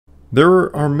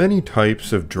There are many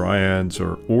types of dryads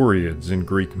or oreads in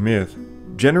Greek myth.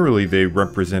 Generally, they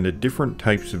represented different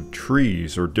types of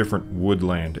trees or different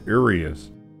woodland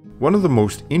areas. One of the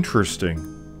most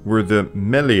interesting were the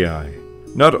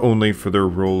Melii, not only for their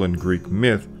role in Greek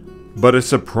myth, but a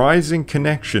surprising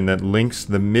connection that links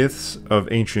the myths of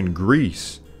ancient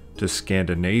Greece to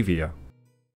Scandinavia.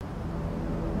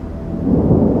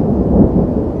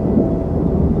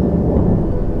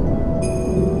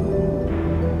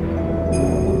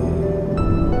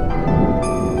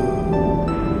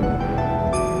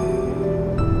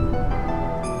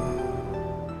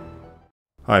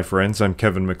 Hi friends, I'm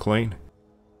Kevin McLean.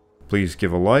 Please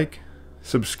give a like,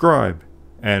 subscribe,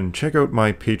 and check out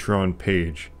my Patreon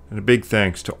page, and a big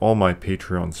thanks to all my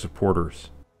Patreon supporters.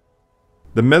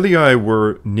 The Melii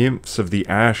were nymphs of the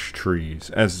ash trees,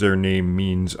 as their name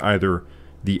means either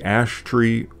the ash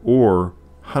tree or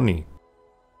honey.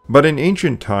 But in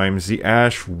ancient times, the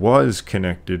ash was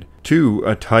connected to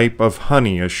a type of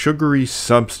honey, a sugary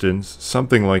substance,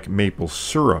 something like maple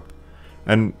syrup,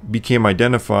 and became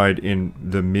identified in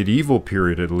the medieval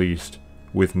period at least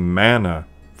with manna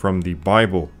from the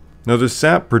Bible. Now the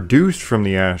sap produced from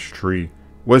the ash tree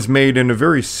was made in a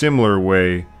very similar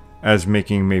way as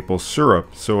making maple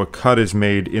syrup, so a cut is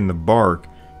made in the bark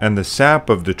and the sap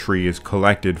of the tree is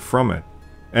collected from it.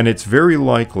 And it's very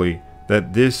likely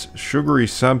that this sugary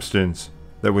substance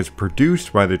that was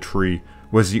produced by the tree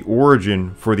was the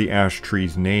origin for the ash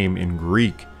tree's name in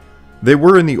Greek. They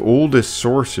were in the oldest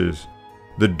sources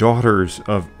the daughters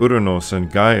of Uranos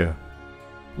and Gaia.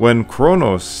 When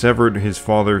Kronos severed his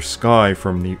father's sky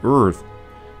from the earth,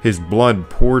 his blood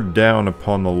poured down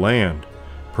upon the land,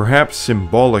 perhaps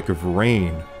symbolic of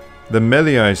rain. The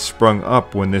Melii sprung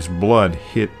up when this blood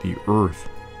hit the earth.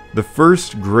 The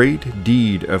first great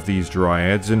deed of these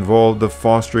dryads involved the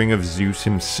fostering of Zeus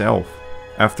himself.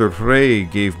 After Rhea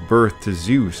gave birth to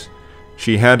Zeus,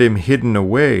 she had him hidden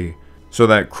away so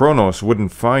that Kronos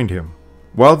wouldn't find him.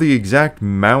 While the exact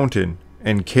mountain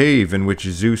and cave in which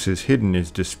Zeus is hidden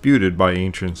is disputed by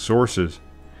ancient sources,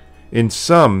 in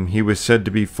some he was said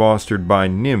to be fostered by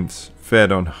nymphs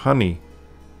fed on honey,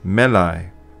 Melii,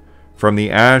 from the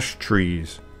ash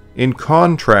trees, in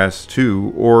contrast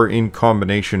to, or in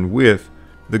combination with,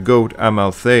 the goat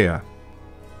Amalthea.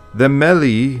 The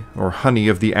Melii, or honey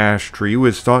of the ash tree,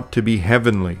 was thought to be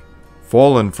heavenly,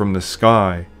 fallen from the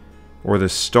sky, or the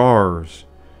stars,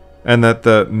 and that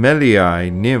the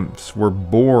Melii nymphs were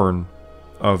born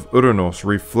of Uranos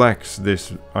reflects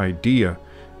this idea,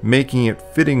 making it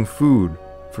fitting food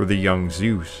for the young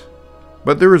Zeus.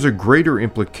 But there is a greater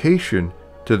implication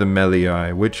to the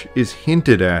Melii, which is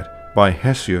hinted at by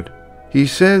Hesiod. He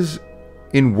says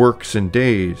in Works and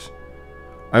Days,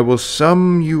 "I will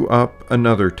sum you up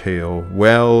another tale,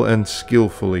 well and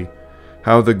skillfully,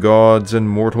 how the gods and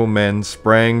mortal men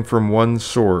sprang from one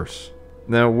source."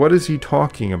 Now, what is he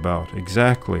talking about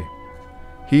exactly?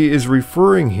 He is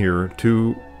referring here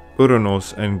to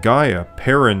Uranos and Gaia,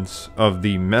 parents of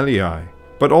the Melii,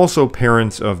 but also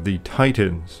parents of the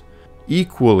Titans,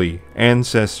 equally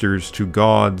ancestors to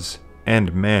gods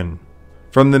and men.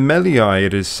 From the Melii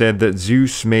it is said that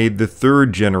Zeus made the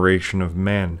third generation of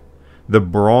men, the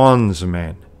Bronze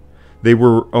Men. They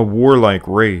were a warlike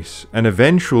race, and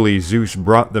eventually Zeus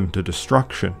brought them to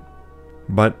destruction.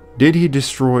 But did he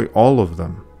destroy all of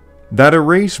them? That a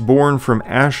race born from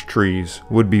ash trees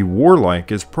would be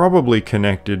warlike is probably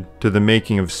connected to the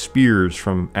making of spears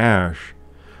from ash,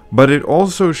 but it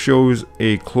also shows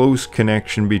a close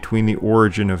connection between the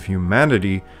origin of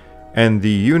humanity and the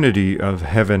unity of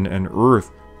heaven and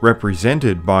earth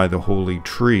represented by the holy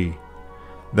tree,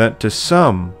 that to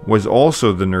some was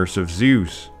also the nurse of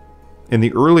Zeus. In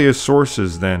the earliest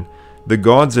sources, then, the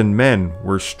gods and men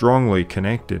were strongly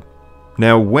connected.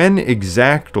 Now, when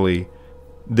exactly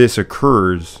this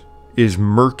occurs is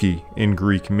murky in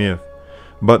Greek myth,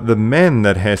 but the men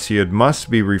that Hesiod must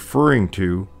be referring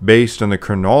to, based on the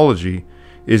chronology,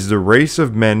 is the race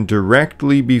of men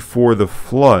directly before the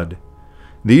flood.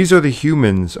 These are the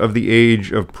humans of the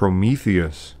age of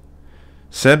Prometheus,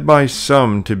 said by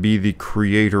some to be the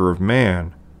creator of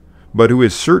man, but who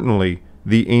is certainly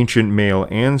the ancient male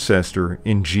ancestor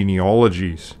in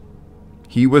genealogies.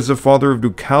 He was the father of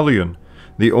Deucalion,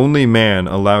 the only man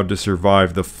allowed to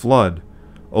survive the flood,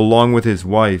 along with his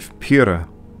wife Pyrrha,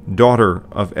 daughter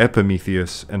of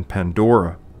Epimetheus and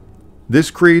Pandora. This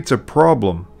creates a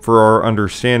problem for our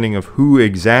understanding of who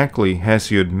exactly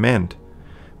Hesiod meant.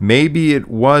 Maybe it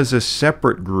was a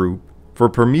separate group, for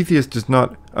Prometheus does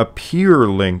not appear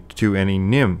linked to any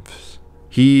nymphs.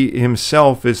 He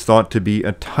himself is thought to be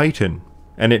a titan,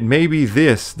 And it may be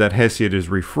this that Hesiod is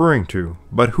referring to.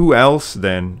 But who else,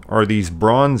 then, are these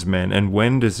bronze men, and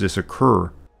when does this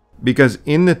occur? Because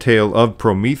in the tale of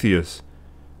Prometheus,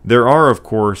 there are, of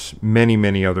course,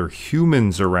 many other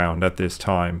humans around at this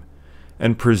time,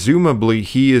 and presumably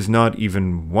he is not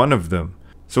even one of them.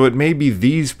 So it may be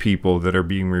these people that are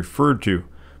being referred to,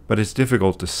 but it's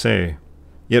difficult to say.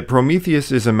 Yet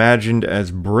Prometheus is imagined as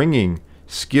bringing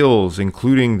skills,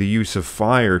 including the use of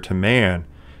fire, to man,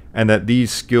 and that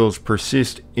these skills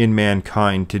persist in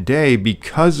mankind today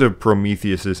because of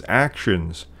Prometheus's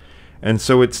actions. And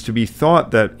so it's to be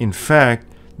thought that, in fact,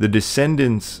 the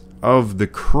descendants of the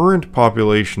current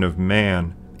population of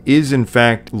man is in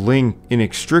fact linked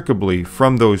inextricably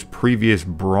from those previous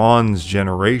bronze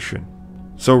generation.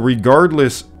 So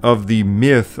regardless of the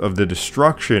myth of the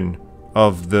destruction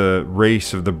of the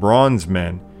race of the bronze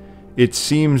men, it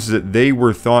seems that they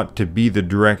were thought to be the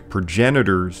direct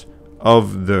progenitors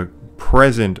of the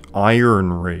present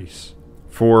iron race.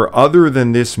 For other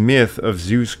than this myth of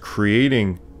Zeus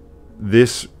creating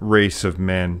this race of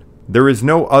men, there is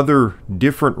no other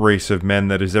different race of men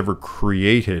that is ever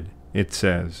created, it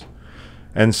says.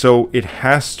 And so it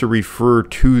has to refer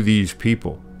to these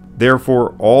people.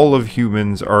 Therefore, all of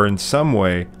humans are in some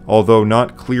way, although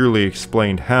not clearly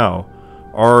explained how,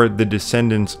 are the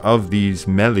descendants of these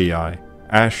Melii,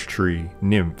 ash tree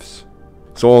nymphs.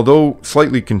 So although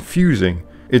slightly confusing,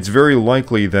 it's very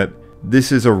likely that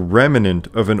this is a remnant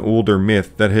of an older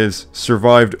myth that has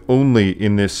survived only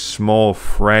in this small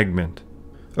fragment.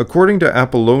 According to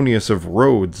Apollonius of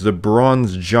Rhodes, the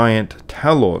bronze giant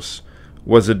Talos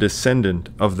was a descendant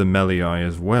of the Melii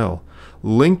as well,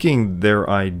 linking their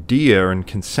idea and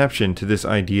conception to this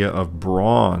idea of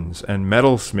bronze and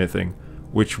metalsmithing,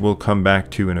 which we'll come back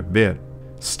to in a bit.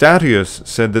 Statius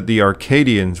said that the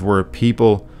Arcadians were a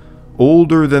people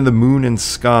older than the moon and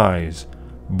skies,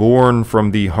 born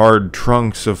from the hard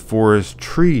trunks of forest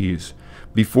trees,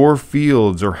 before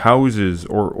fields or houses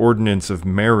or ordinance of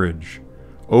marriage.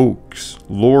 Oaks,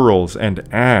 laurels, and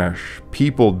ash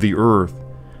peopled the earth.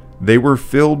 They were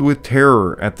filled with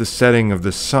terror at the setting of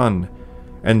the sun,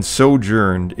 and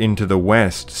sojourned into the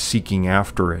west seeking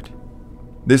after it.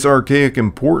 This archaic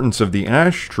importance of the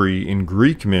ash tree in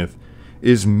Greek myth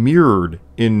is mirrored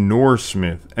in Norse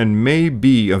myth and may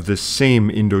be of the same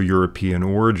Indo-European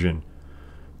origin.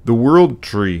 The world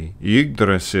tree,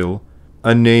 Yggdrasil,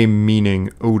 a name meaning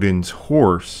Odin's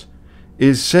horse,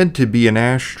 is said to be an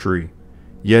ash tree.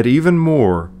 Yet even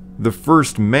more, the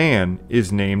first man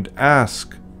is named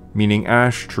Ask, meaning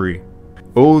ash tree.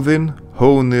 Odin,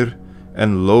 Honir,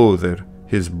 and Lothr,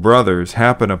 his brothers,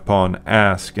 happen upon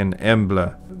Ask and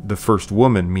Embla, the first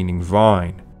woman, meaning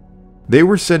vine. They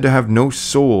were said to have no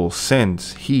soul,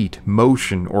 sense, heat,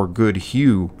 motion, or good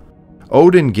hue.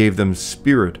 Odin gave them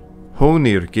spirit,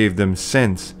 Honir gave them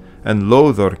sense, and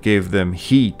Lothr gave them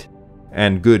heat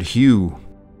and good hue.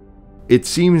 It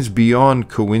seems beyond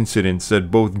coincidence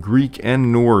that both Greek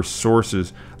and Norse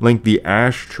sources link the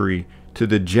ash tree to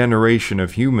the generation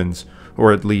of humans,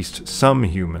 or at least some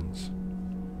humans.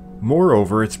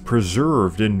 Moreover, it's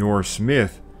preserved in Norse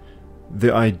myth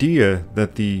the idea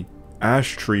that the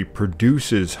ash tree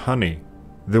produces honey.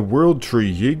 The world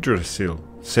tree Yggdrasil,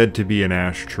 said to be an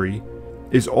ash tree,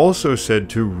 is also said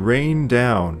to rain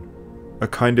down a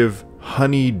kind of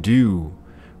honey dew,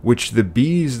 which the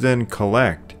bees then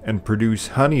collect and produce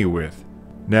honey with.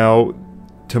 Now,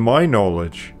 to my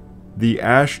knowledge, the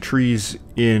ash trees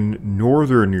in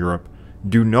Northern Europe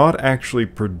do not actually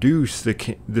produce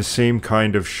the same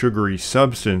kind of sugary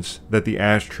substance that the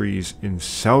ash trees in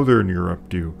Southern Europe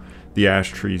do, the ash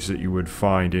trees that you would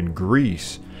find in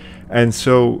Greece. And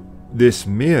so this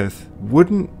myth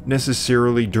wouldn't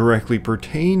necessarily directly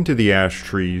pertain to the ash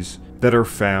trees that are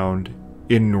found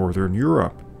in Northern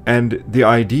Europe. And the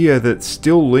idea that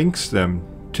still links them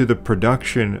to the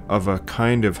production of a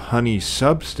kind of honey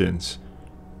substance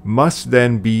must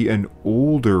then be an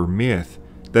older myth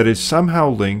that is somehow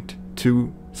linked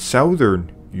to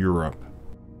Southern Europe.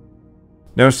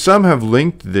 Now, some have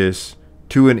linked this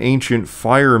to an ancient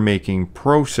fire-making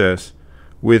process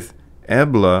with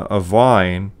Ebla, a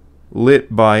vine,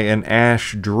 lit by an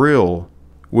ash drill,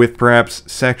 with perhaps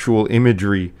sexual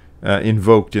imagery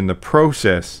invoked in the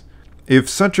process. If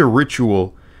such a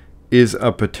ritual is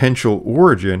a potential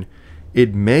origin,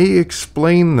 it may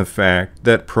explain the fact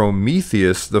that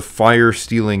Prometheus, the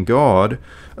fire-stealing god,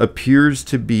 appears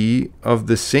to be of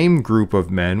the same group of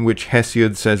men which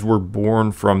Hesiod says were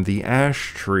born from the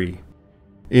ash tree.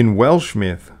 In Welsh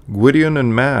myth, Gwydion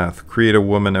and Math create a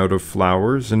woman out of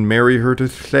flowers and marry her to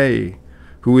Lleu,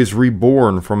 who is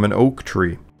reborn from an oak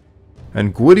tree.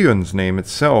 And Gwydion's name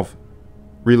itself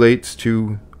relates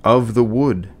to of the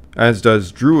wood, as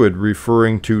does Druid,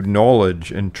 referring to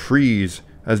knowledge and trees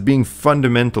as being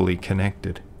fundamentally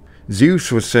connected.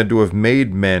 Zeus was said to have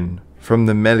made men from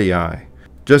the Melii,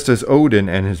 just as Odin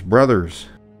and his brothers.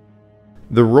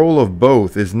 The role of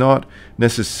both is not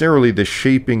necessarily the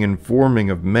shaping and forming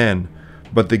of men,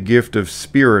 but the gift of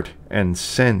spirit and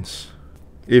sense.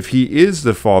 If he is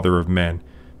the father of men,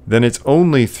 then it's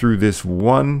only through this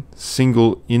one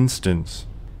single instance.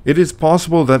 It is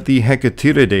possible that the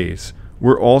Hecatirides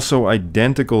were also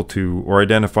identical to or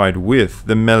identified with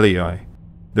the Melii.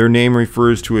 Their name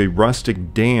refers to a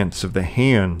rustic dance of the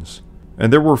hands,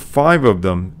 and there were 5 of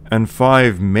them and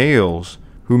 5 males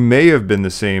who may have been the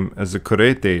same as the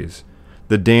Coretes,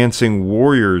 the dancing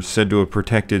warriors said to have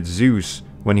protected Zeus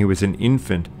when he was an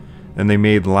infant, and they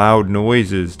made loud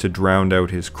noises to drown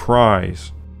out his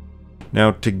cries.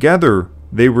 Now together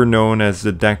they were known as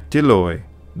the Dactyloi,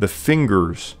 the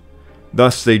fingers.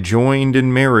 Thus they joined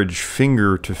in marriage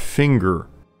finger to finger,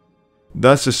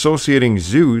 thus associating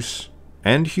Zeus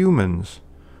and humans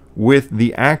with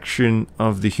the action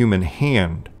of the human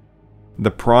hand,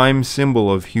 the prime symbol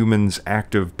of humans'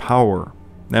 active power.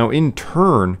 Now in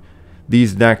turn,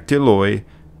 these Dactyloi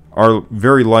are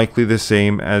very likely the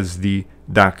same as the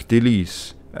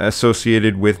Dactylis,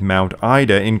 associated with Mount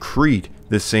Ida in Crete,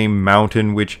 the same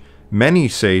mountain which many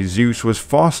say Zeus was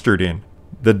fostered in.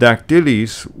 The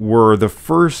Dactylis were the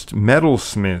first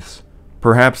metalsmiths,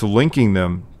 perhaps linking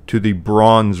them to the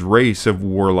bronze race of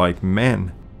warlike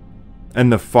men,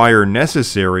 and the fire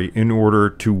necessary in order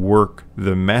to work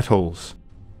the metals.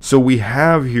 So we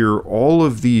have here all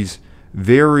of these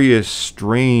various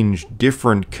strange,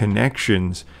 different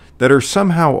connections that are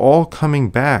somehow all coming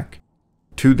back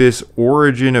to this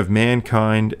origin of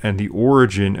mankind and the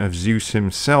origin of Zeus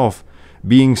himself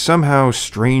being somehow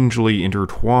strangely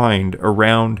intertwined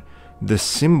around the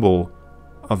symbol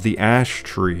of the ash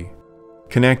tree,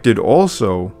 connected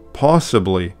also,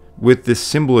 possibly, with the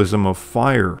symbolism of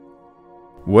fire.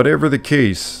 Whatever the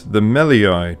case, the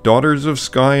Melii, daughters of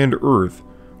sky and earth,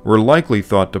 were likely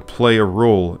thought to play a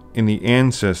role in the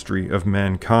ancestry of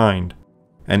mankind,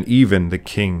 and even the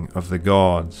king of the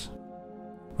gods.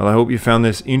 Well, I hope you found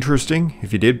this interesting.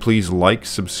 If you did, please like,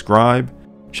 subscribe,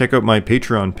 check out my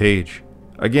Patreon page.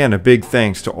 Again, a big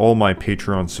thanks to all my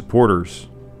Patreon supporters.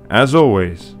 As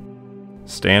always,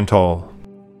 stand tall.